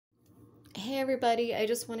Hey everybody, I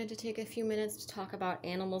just wanted to take a few minutes to talk about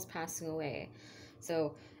animals passing away.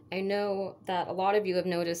 So, I know that a lot of you have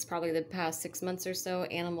noticed probably the past 6 months or so,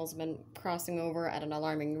 animals have been crossing over at an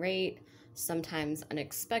alarming rate, sometimes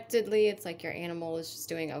unexpectedly. It's like your animal is just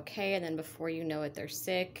doing okay, and then before you know it, they're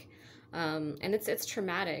sick. And it's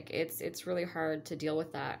traumatic. It's really hard to deal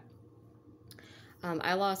with that.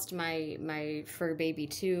 I lost my fur baby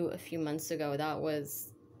too a few months ago.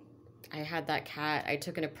 I had that cat. I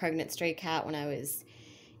took in a pregnant stray cat when I was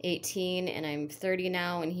 18 and I'm 30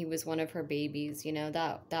 now, and he was one of her babies. You know,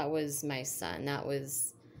 that was my son. That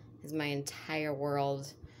was his my entire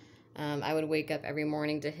world. I would wake up every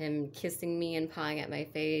morning to him kissing me and pawing at my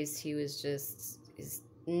face. He's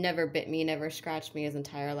never bit me, never scratched me his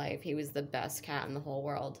entire life. He was the best cat in the whole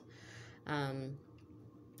world. Um,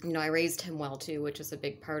 I raised him well too, which is a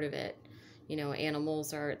big part of it.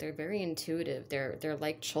 Animals they're very intuitive. They're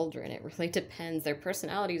like children. It really depends. Their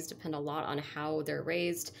personalities depend a lot on how they're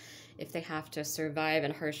raised. If they have to survive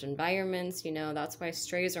in harsh environments, that's why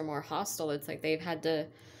strays are more hostile. It's like they've had to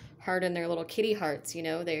harden their little kitty hearts.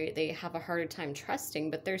 They have a harder time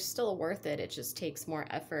trusting, but they're still worth it. It just takes more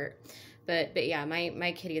effort. But yeah,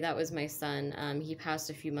 my kitty, that was my son. He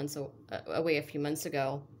passed away a few months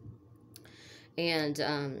ago. And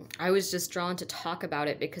I was just drawn to talk about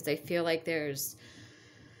it because I feel like there's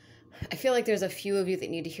a few of you that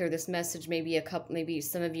need to hear this message. Maybe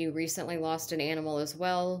some of you recently lost an animal as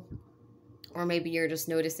well, or maybe you're just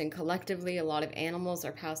noticing collectively a lot of animals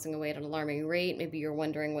are passing away at an alarming rate. Maybe you're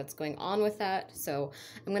wondering what's going on with that. So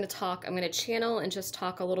I'm going to channel and just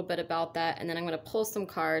talk a little bit about that, and then I'm going to pull some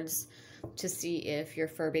cards to see if your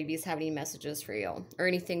fur babies have any messages for you or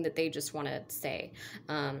anything that they just want to say.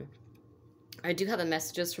 I do have a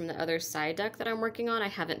messages from the other side deck that I'm working on. I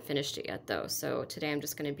haven't finished it yet though, so today I'm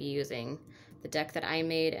just going to be using the deck that I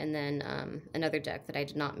made and then another deck that I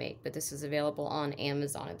did not make, but this is available on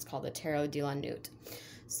Amazon. It's called the Tarot de la Newt.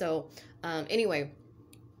 So anyway,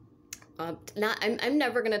 I'm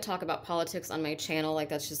never going to talk about politics on my channel. Like,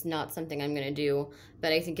 that's just not something I'm going to do,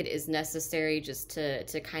 but I think it is necessary just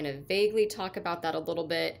to kind of vaguely talk about that a little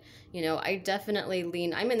bit. I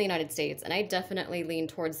definitely I'm in the United States, and I definitely lean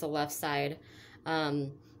towards the left side.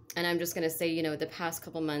 And I'm just going to say, the past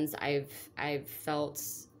couple months, I've felt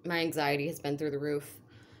my anxiety has been through the roof,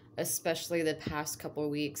 especially the past couple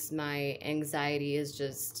weeks. My anxiety is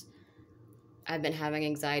just, I've been having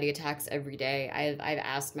anxiety attacks every day. I've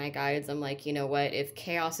asked my guides, I'm like, you know what, if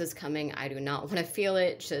chaos is coming, I do not want to feel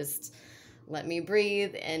it. Just let me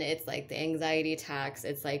breathe. And it's like the anxiety attacks,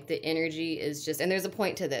 it's like the energy is just, and there's a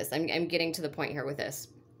point to this. I'm getting to the point here with this.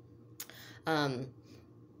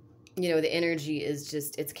 The energy is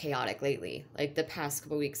just, it's chaotic lately. Like the past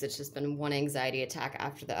couple weeks, it's just been one anxiety attack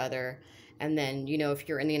after the other. And then, if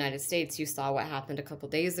you're in the United States, you saw what happened a couple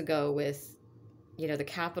days ago with the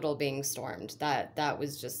Capitol being stormed. That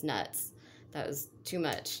was just nuts. That was too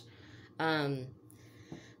much. And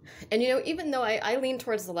even though I lean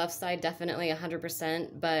towards the left side, definitely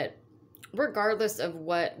 100%, but regardless of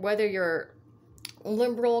whether you're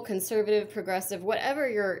liberal, conservative, progressive, whatever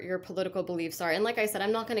your political beliefs are, and like I said,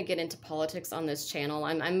 I'm not going to get into politics on this channel.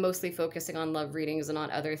 I'm mostly focusing on love readings and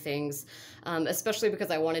on other things, especially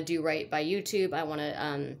because I want to do right by YouTube. I want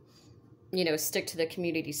to stick to the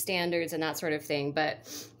community standards and that sort of thing. But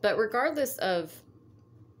regardless of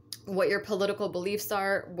what your political beliefs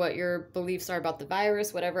are, what your beliefs are about the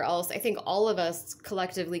virus, whatever else, I think all of us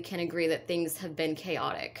collectively can agree that things have been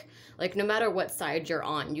chaotic. Like, no matter what side you're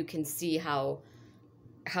on, you can see how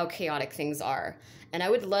chaotic things are. And I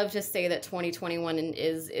would love to say that 2021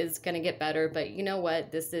 is going to get better, but you know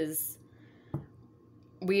what?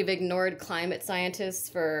 We've ignored climate scientists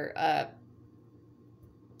for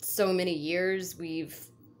so many years. We've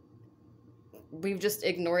just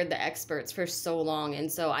ignored the experts for so long. And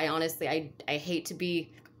so I honestly, I hate to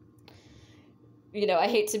be, I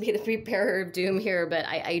hate to be the preparer of doom here, but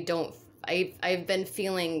I've been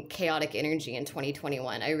feeling chaotic energy in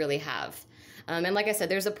 2021. I really have. And like I said,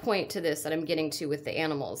 there's a point to this that I'm getting to with the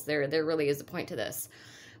animals. There really is a point to this.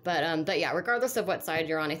 But yeah, regardless of what side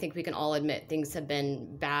you're on, I think we can all admit things have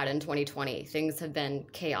been bad in 2020. Things have been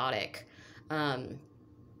chaotic.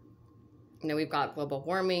 We've got global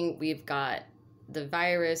warming, we've got the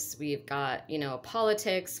virus, we've got,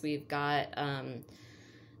 politics, we've got,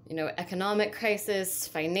 economic crisis,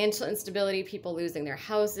 financial instability, people losing their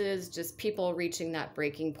houses, just people reaching that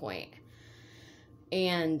breaking point.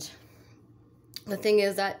 And the thing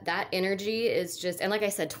is that energy is just, and like I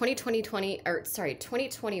said,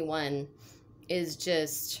 2021 is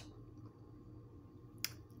just,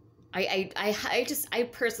 I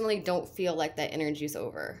personally don't feel like that energy's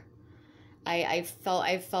over. I've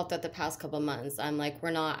felt that the past couple of months. I'm like,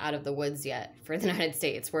 we're not out of the woods yet for the United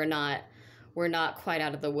States. We're not quite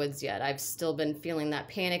out of the woods yet. I've still been feeling that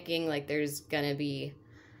panicking, like there's gonna be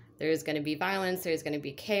violence, there's gonna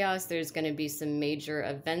be chaos, there's gonna be some major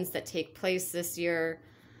events that take place this year,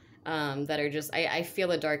 that are just, I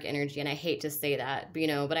feel a dark energy, and I hate to say that,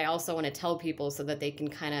 but I also want to tell people so that they can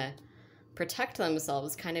kind of protect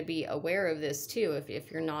themselves, kind of be aware of this too,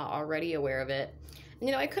 if you're not already aware of it.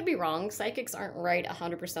 And, I could be wrong. Psychics aren't right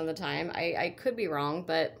 100% of the time. I could be wrong,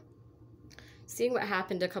 but seeing what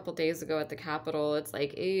happened a couple days ago at the Capitol, it's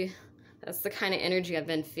like, that's the kind of energy I've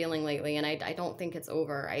been feeling lately, and I don't think it's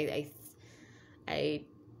over. I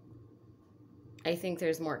think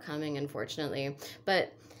there's more coming, unfortunately.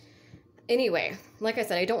 But anyway, like I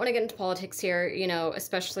said, I don't want to get into politics here,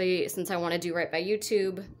 especially since I want to do right by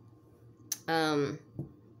YouTube. I'm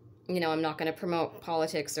not going to promote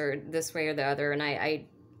politics or this way or the other. And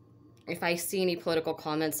if I see any political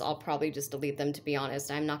comments, I'll probably just delete them, to be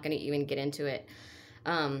honest. I'm not going to even get into it.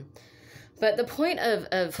 But the point of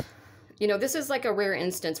this is like a rare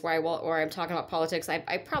instance where I'm talking about politics.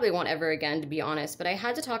 I probably won't ever again, to be honest, but I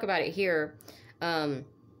had to talk about it here.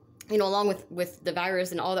 Along with the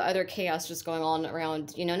virus and all the other chaos just going on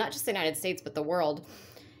around, not just the United States, but the world.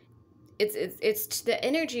 It's the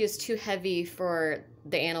energy is too heavy for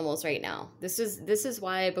the animals right now. This is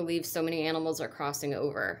why I believe so many animals are crossing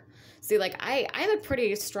over. See, like I'm a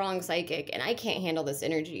pretty strong psychic, and I can't handle this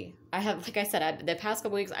energy. I have, like I said, the past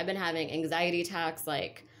couple weeks I've been having anxiety attacks,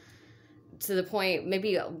 like to the point,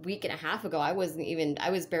 maybe a week and a half ago, I was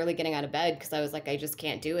barely getting out of bed because I was like, I just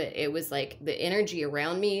can't do it. It was like the energy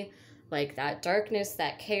around me, like that darkness,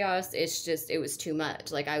 that chaos, it was too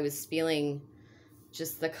much. Like I was feeling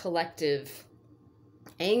just the collective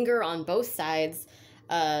anger on both sides,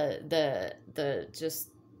 just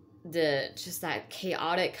that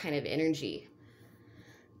chaotic kind of energy.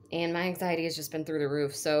 And my anxiety has just been through the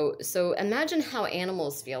roof. So imagine how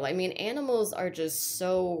animals feel. I mean, animals are just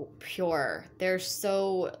so pure. They're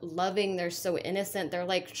so loving. They're so innocent. They're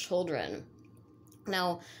like children.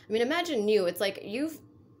 Now, I mean, imagine it's like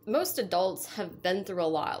most adults have been through a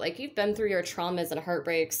lot. Like you've been through your traumas and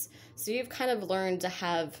heartbreaks. So you've kind of learned to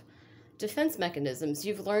have defense mechanisms.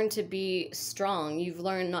 You've learned to be strong. You've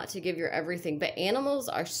learned not to give your everything. But animals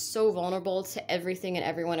are so vulnerable to everything and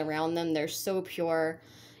everyone around them. They're so pure.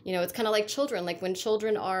 It's kind of like children. Like when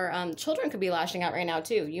children could be lashing out right now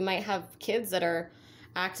too. You might have kids that are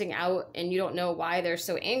acting out and you don't know why they're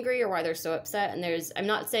so angry or why they're so upset. And I'm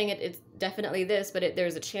not saying it's definitely this, but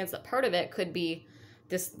there's a chance that part of it could be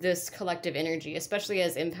this collective energy, especially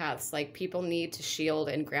as empaths. Like people need to shield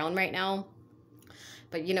and ground right now.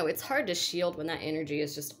 But it's hard to shield when that energy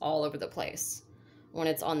is just all over the place. When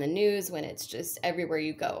it's on the news, when it's just everywhere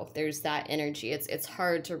you go, there's that energy. It's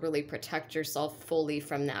hard to really protect yourself fully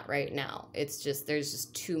from that right now. There's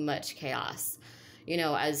just too much chaos.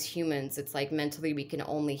 As humans, it's like mentally we can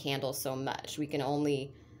only handle so much. We can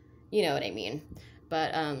only, you know what I mean?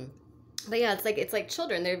 But yeah, it's like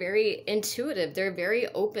children. They're very intuitive. They're very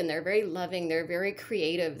open. They're very loving. They're very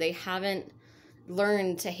creative. They haven't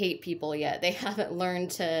learned to hate people yet. They haven't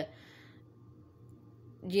learned to,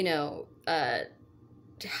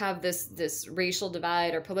 have this racial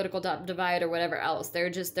divide or political divide or whatever else.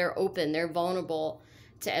 They're open. They're vulnerable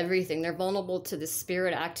to everything. They're vulnerable to the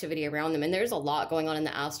spirit activity around them. And there's a lot going on in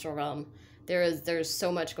the astral realm. There's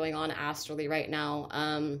so much going on astrally right now.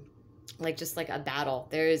 Just like a battle.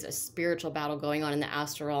 There is a spiritual battle going on in the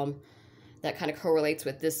astral realm that kind of correlates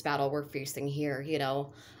with this battle we're facing here.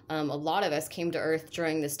 A lot of us came to Earth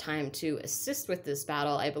during this time to assist with this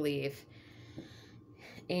battle, I believe.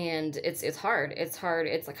 And it's hard. It's hard.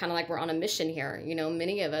 It's kind of like we're on a mission here.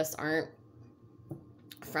 Many of us aren't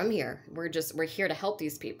from here. We're here to help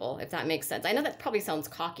these people, if that makes sense. I know that probably sounds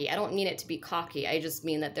cocky. I don't mean it to be cocky. I just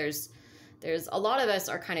mean that there's a lot of us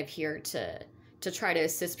are kind of here to try to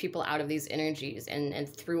assist people out of these energies and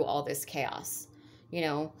through all this chaos,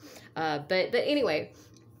 but anyway,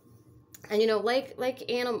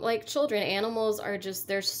 and like children, animals are just,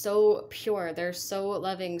 they're so pure, they're so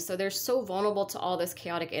loving, so they're so vulnerable to all this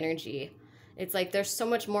chaotic energy. It's like they're so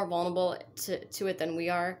much more vulnerable to it than we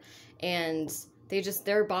are, and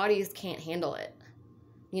their bodies can't handle it.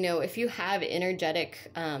 If you have energetic,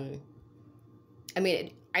 I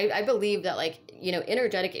believe that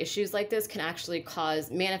energetic issues like this can actually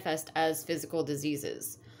manifest as physical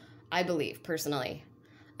diseases. I believe personally,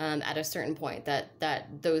 at a certain point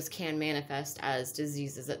that those can manifest as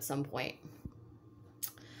diseases at some point.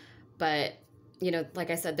 But, like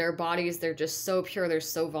I said, their bodies, they're just so pure. They're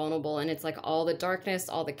so vulnerable. And it's like all the darkness,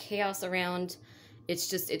 all the chaos around,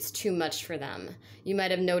 it's too much for them. You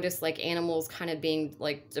might have noticed like animals kind of being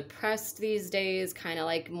like depressed these days, kind of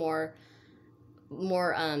like more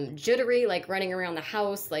jittery, like running around the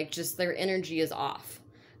house, like just their energy is off.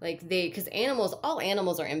 Like because all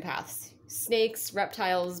animals are empaths. Snakes,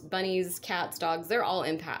 reptiles, bunnies, cats, dogs, they're all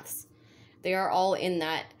empaths. They are all in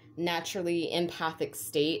that naturally empathic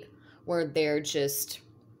state where they're just,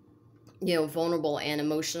 vulnerable and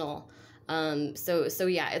emotional. So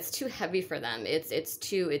yeah, it's too heavy for them. It's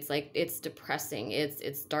depressing.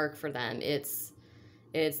 It's dark for them.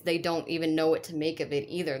 They don't even know what to make of it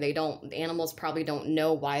either. The animals probably don't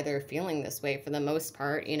know why they're feeling this way for the most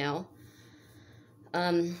part,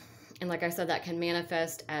 And like I said, that can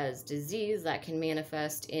manifest as disease, that can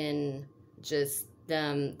manifest in just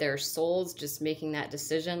their souls just making that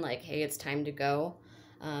decision like, hey, it's time to go.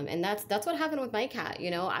 And that's what happened with my cat.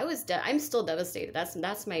 I'm still devastated.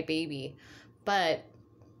 That's my baby. But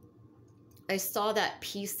I saw that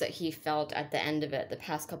peace that he felt at the end of it, the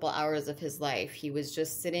past couple hours of his life. He was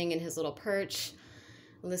just sitting in his little perch,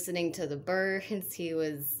 listening to the birds. He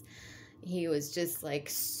was just like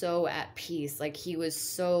so at peace. Like he was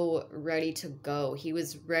so ready to go. He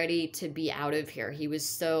was ready to be out of here. He was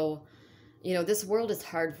so, this world is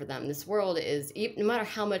hard for them. This world is, no matter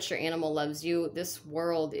how much your animal loves you, this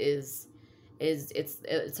world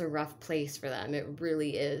it's a rough place for them. It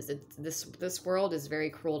really is. This world is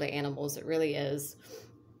very cruel to animals. It really is.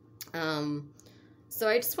 So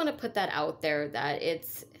I just want to put that out there, that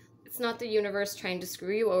it's not the universe trying to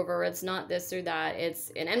screw you over. It's not this or that.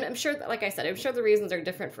 And I'm sure, like I said, I'm sure the reasons are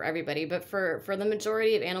different for everybody, but for the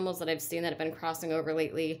majority of animals that I've seen that have been crossing over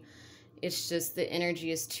lately, it's just the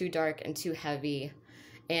energy is too dark and too heavy.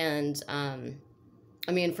 And,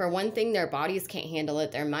 for one thing, their bodies can't handle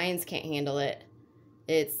it. Their minds can't handle it.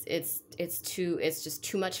 It's just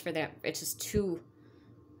too much for them. It's just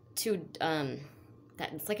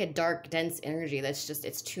it's like a dark, dense energy.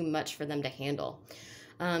 It's too much for them to handle.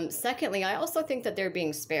 Secondly, I also think that they're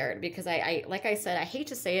being spared because like I said, I hate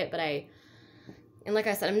to say it, and like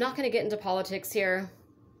I said, I'm not going to get into politics here,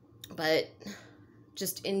 but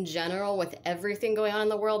just in general with everything going on in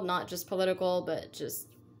the world, not just political, but just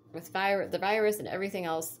with the virus and everything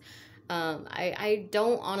else, I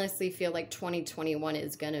don't honestly feel like 2021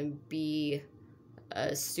 is going to be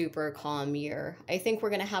a super calm year. I think we're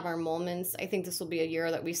going to have our moments. I think this will be a year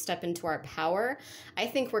that we step into our power. I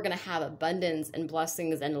think we're going to have abundance and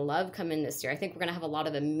blessings and love come in this year. I think we're going to have a lot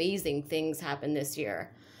of amazing things happen this year.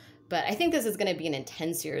 But I think this is going to be an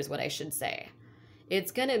intense year is what I should say.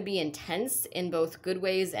 It's going to be intense in both good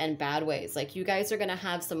ways and bad ways. Like you guys are going to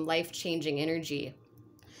have some life-changing energy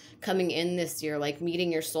coming in this year, like meeting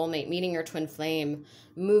your soulmate, meeting your twin flame,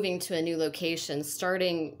 moving to a new location,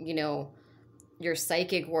 starting, your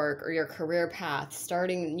psychic work or your career path,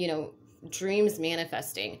 starting, dreams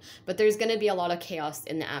manifesting. But there's going to be a lot of chaos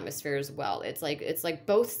in the atmosphere as well. It's like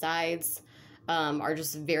both sides are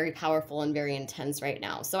just very powerful and very intense right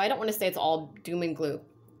now. So I don't want to say it's all doom and gloom.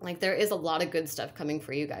 Like there is a lot of good stuff coming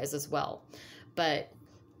for you guys as well. But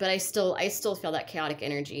I still feel that chaotic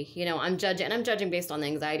energy. I'm judging based on the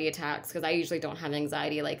anxiety attacks because I usually don't have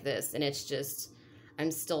anxiety like this, and it's just I'm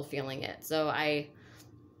still feeling it. So and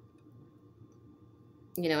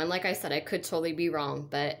like I said, I could totally be wrong,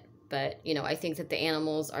 but I think that the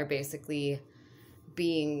animals are basically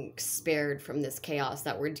being spared from this chaos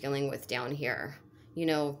that we're dealing with down here.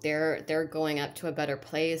 They're going up to a better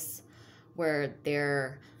place where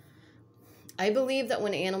I believe that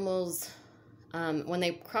when animals, when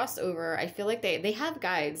they cross over, I feel like they have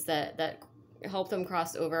guides that help them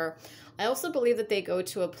cross over. I also believe that they go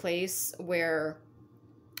to a place where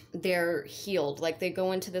they're healed. Like they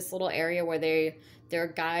go into this little area where their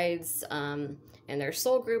guides and their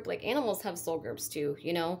soul group, like animals have soul groups too,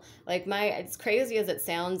 like as crazy as it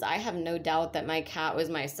sounds, I have no doubt that my cat was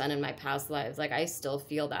my son in my past lives. Like I still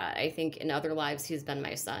feel that. I think in other lives he's been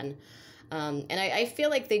my son. And I feel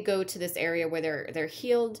like they go to this area where they're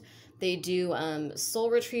healed. They do soul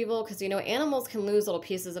retrieval because, animals can lose little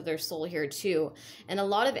pieces of their soul here too. And a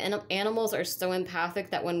lot of animals are so empathic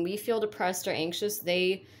that when we feel depressed or anxious,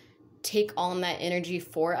 they take on that energy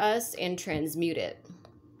for us and transmute it.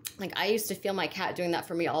 Like I used to feel my cat doing that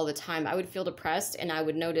for me all the time. I would feel depressed and I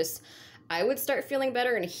would notice I would start feeling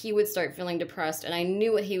better and he would start feeling depressed, and I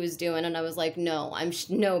knew what he was doing, and I was like, no,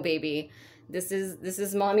 no, baby. This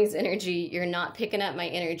is mommy's energy. You're not picking up my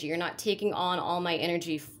energy. You're not taking on all my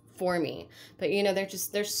energy for me. But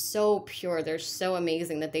they're so pure. They're so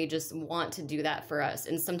amazing that they just want to do that for us.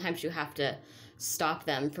 And sometimes you have to stop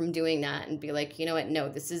them from doing that and be like, you know what? No,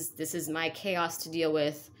 this is my chaos to deal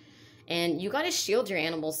with. And you got to shield your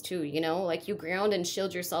animals too, you know, like you ground and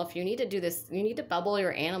shield yourself. You need to do this. You need to bubble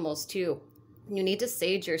your animals too. You need to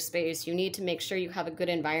sage your space. You need to make sure you have a good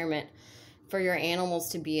environment for your animals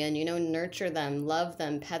to be in, you know, nurture them, love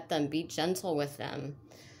them, pet them, be gentle with them.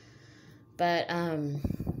 But,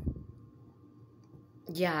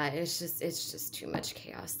 yeah, it's just too much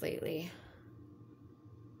chaos lately.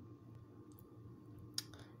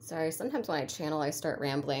 Sorry, sometimes when I channel, I start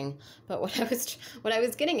rambling. But what I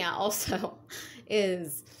was getting at also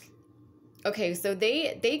is, okay, so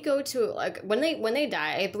they go to, like, when they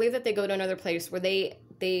die, I believe that they go to another place where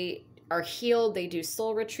they are healed. They do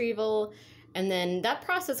soul retrieval, and then that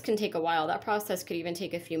process can take a while. That process could even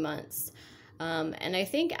take a few months. And I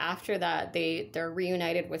think after that, they're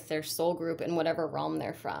reunited with their soul group in whatever realm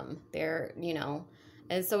they're from. They're, you know,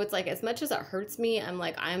 and so it's like, as much as it hurts me, I'm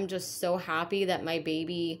like, I'm just so happy that my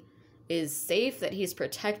baby is safe, that he's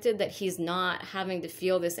protected, that he's not having to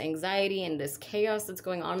feel this anxiety and this chaos that's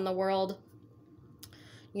going on in the world.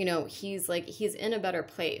 You know, he's in a better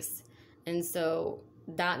place. And so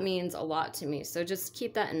that means a lot to me. So just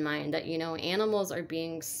keep that in mind, that, you know, animals are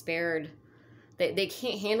being spared. They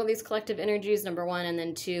can't handle these collective energies, number one, and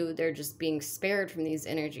then two, they're just being spared from these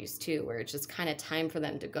energies too, where it's just kind of time for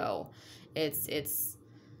them to go. It's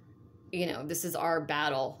you know, this is our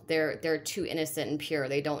battle. They're too innocent and pure.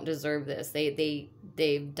 They don't deserve this.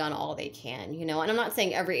 They've done all they can, you know. And I'm not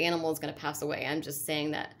saying every animal is going to pass away. I'm just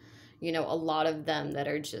saying that, you know, a lot of them that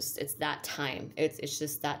are just, it's that time. It's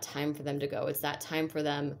just that time for them to go. It's that time for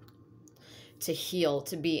them to heal,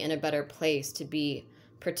 to be in a better place, to be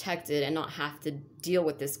protected and not have to deal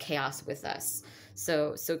with this chaos with us.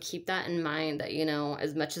 So keep that in mind, that, you know,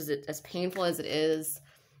 as much as as painful as it is,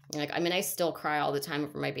 like, I mean, I still cry all the time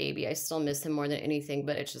over my baby. I still miss him more than anything,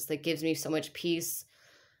 but it's just like gives me so much peace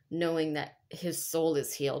knowing that his soul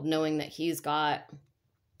is healed, knowing that he's got,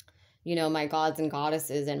 you know, my gods and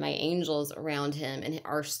goddesses and my angels around him, and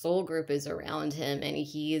our soul group is around him, and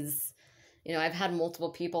he's, you know, I've had multiple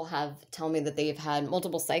people tell me that they've had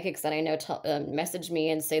multiple psychics that I know message me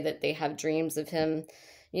and say that they have dreams of him,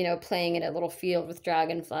 you know, playing in a little field with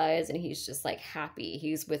dragonflies, and he's just like happy.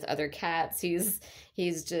 He's with other cats. He's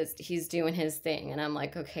doing his thing. And I'm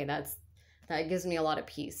like, okay, that gives me a lot of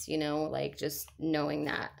peace, you know, like just knowing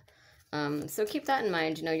that. So keep that in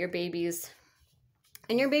mind, you know, your babies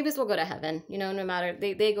will go to heaven, you know, no matter,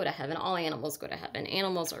 they go to heaven. All animals go to heaven.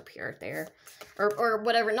 Animals are pure there, or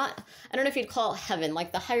whatever. Not, I don't know if you'd call it heaven,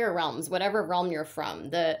 like the higher realms, whatever realm you're from,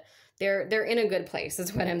 they're in a good place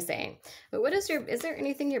is what I'm saying. But is there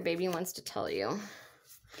anything your baby wants to tell you?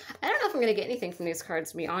 I don't know if I'm going to get anything from these cards,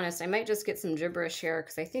 to be honest. I might just get some gibberish here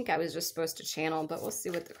because I think I was just supposed to channel, but we'll see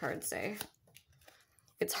what the cards say.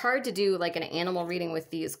 It's hard to do like an animal reading with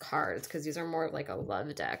these cards because these are more like a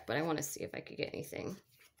love deck, but I want to see if I could get anything.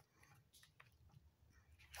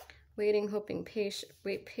 Waiting, hoping,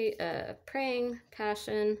 praying,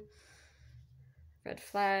 passion, red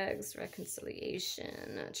flags,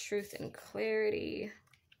 reconciliation, truth and clarity,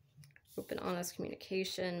 open, honest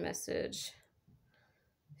communication, message,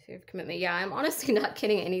 fear of commitment. Yeah, I'm honestly not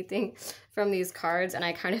getting anything from these cards, and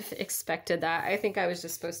I kind of expected that. I think I was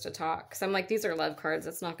just supposed to talk, because I'm like, these are love cards.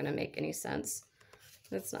 That's not going to make any sense.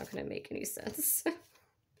 That's not going to make any sense.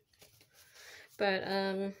 But,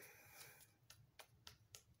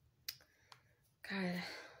 God.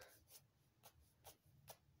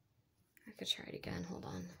 I could try it again. Hold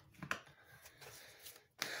on.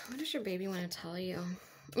 What does your baby want to tell you?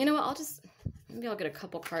 You know what? Maybe I'll get a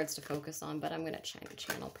couple cards to focus on, but I'm going to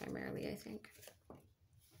channel primarily, I think.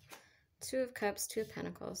 Two of Cups, Two of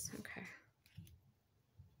Pentacles. Okay.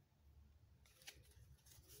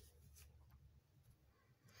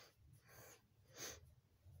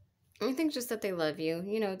 I think just that they love you.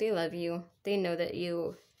 You know, they love you. They know that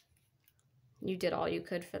you did all you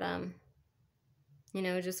could for them. You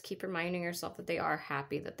know, just keep reminding yourself that they are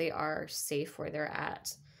happy, that they are safe where they're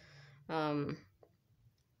at.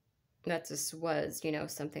 That just was, you know,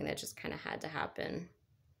 something that just kind of had to happen.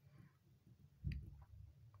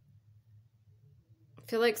 I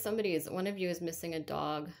feel like one of you is missing a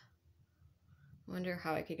dog. I wonder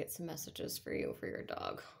how I could get some messages for you for your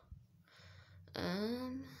dog.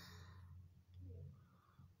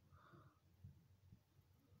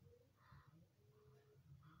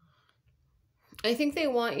 I think they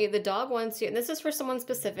want you, the dog wants you, and this is for someone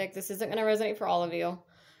specific, this isn't going to resonate for all of you.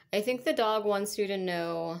 I think the dog wants you to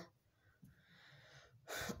know,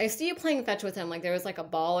 I see you playing fetch with him, like there was like a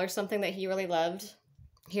ball or something that he really loved,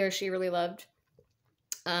 he or she really loved.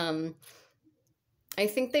 I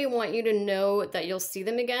think they want you to know that you'll see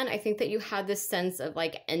them again. I think that you had this sense of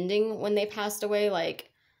like ending when they passed away, like,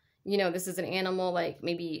 you know, this is an animal, like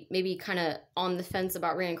maybe kind of on the fence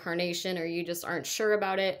about reincarnation, or you just aren't sure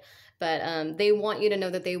about it. But they want you to know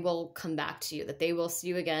that they will come back to you, that they will see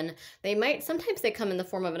you again. They might, sometimes they come in the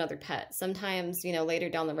form of another pet. Sometimes, you know, later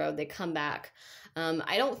down the road, they come back.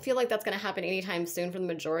 I don't feel like that's going to happen anytime soon for the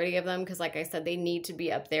majority of them, because like I said, they need to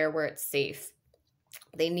be up there where it's safe.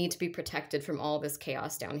 They need to be protected from all this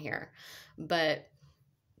chaos down here. But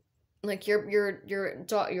like your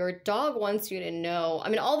dog wants you to know. I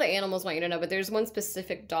mean, all the animals want you to know, but there's one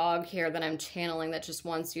specific dog here that I'm channeling that just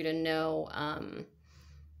wants you to know.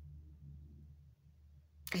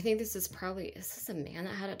 I think this is a man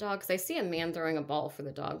that had a dog? Because I see a man throwing a ball for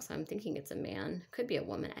the dog, so I'm thinking it's a man. Could be a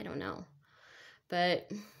woman, I don't know. But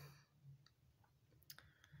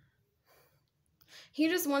he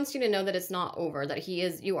just wants you to know that it's not over, that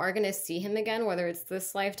you are going to see him again, whether it's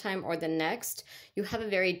this lifetime or the next. You have a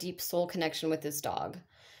very deep soul connection with this dog.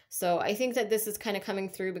 So I think that this is kind of coming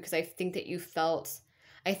through because I think that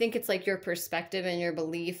I think it's like your perspective and your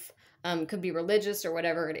belief. Could be religious or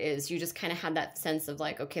whatever it is. You just kind of had that sense of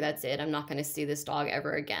like, okay, that's it. I'm not going to see this dog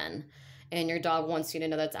ever again. And your dog wants you to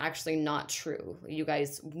know that's actually not true. You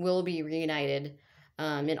guys will be reunited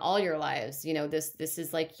in all your lives. You know, this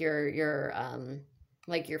is like your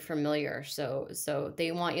familiar. So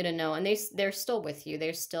they want you to know, and they're still with you.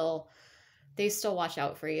 They still watch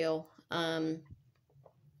out for you.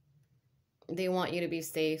 They want you to be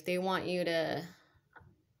safe. They want you to,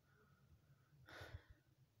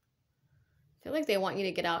 I feel like they want you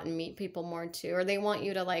to get out and meet people more too, or they want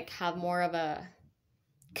you to like have more of a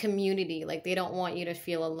community. Like they don't want you to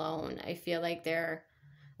feel alone. I feel like they're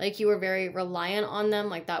like, you were very reliant on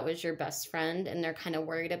them, like that was your best friend, and they're kind of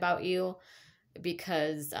worried about you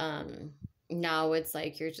because now it's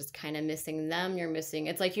like you're just kind of missing them.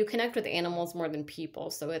 It's like you connect with animals more than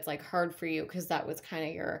people, so it's like hard for you because that was kind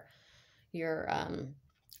of your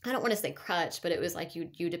I don't want to say crutch, but it was like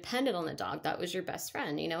you depended on the dog. That was your best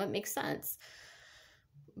friend. You know, it makes sense.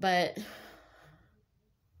 But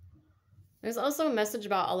there's also a message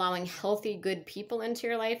about allowing healthy, good people into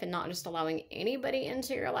your life and not just allowing anybody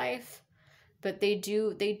into your life. But they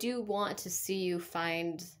do want to see you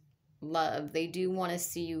find love. They do want to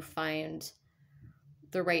see you find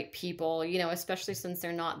the right people, you know, especially since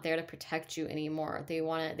they're not there to protect you anymore. They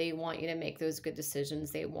want you to make those good decisions.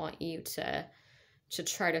 They want you to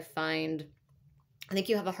try to find, I think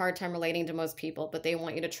you have a hard time relating to most people, but they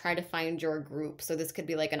want you to try to find your group. So this could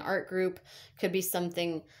be like an art group, could be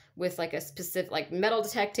something with like a specific, like metal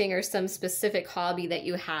detecting or some specific hobby that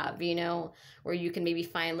you have, you know, where you can maybe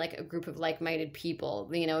find like a group of like-minded people.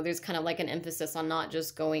 You know, there's kind of like an emphasis on not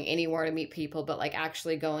just going anywhere to meet people, but like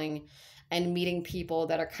actually going and meeting people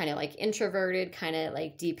that are kind of like introverted, kind of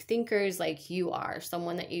like deep thinkers like you are,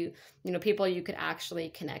 someone that you know, people you could actually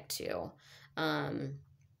connect to.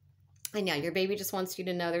 And yeah, your baby just wants you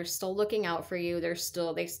to know they're still looking out for you. They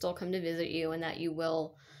still come to visit you, and that you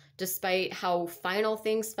will, despite how final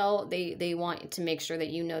things felt, they want to make sure that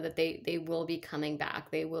you know that they will be coming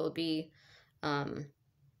back. They will be, you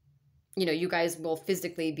know, you guys will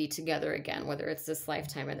physically be together again, whether it's this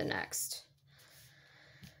lifetime or the next.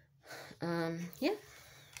 Yeah.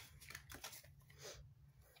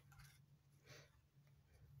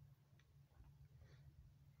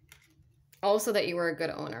 Also that you were a good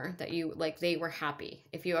owner, that you, like, they were happy.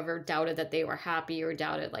 If you ever doubted that they were happy or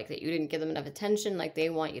doubted, like, that you didn't give them enough attention, like, they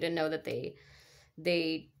want you to know that they,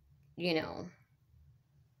 you know,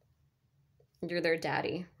 you're their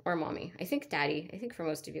daddy or mommy. I think daddy. I think for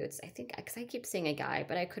most of you, it's, I think, because I keep saying a guy,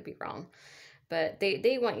 but I could be wrong. But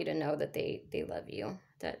they want you to know that they love you,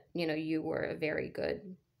 that, you know, you were a very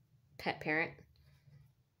good pet parent.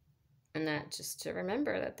 And that just to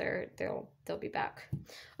remember that they'll be back.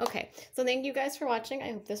 Okay, so thank you guys for watching.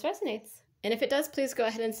 I hope this resonates. And if it does, please go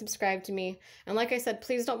ahead and subscribe to me. And like I said,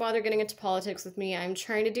 please don't bother getting into politics with me. I'm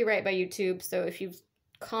trying to do right by YouTube, so if you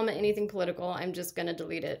comment anything political, I'm just gonna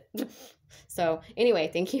delete it. So anyway,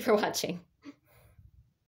 thank you for watching.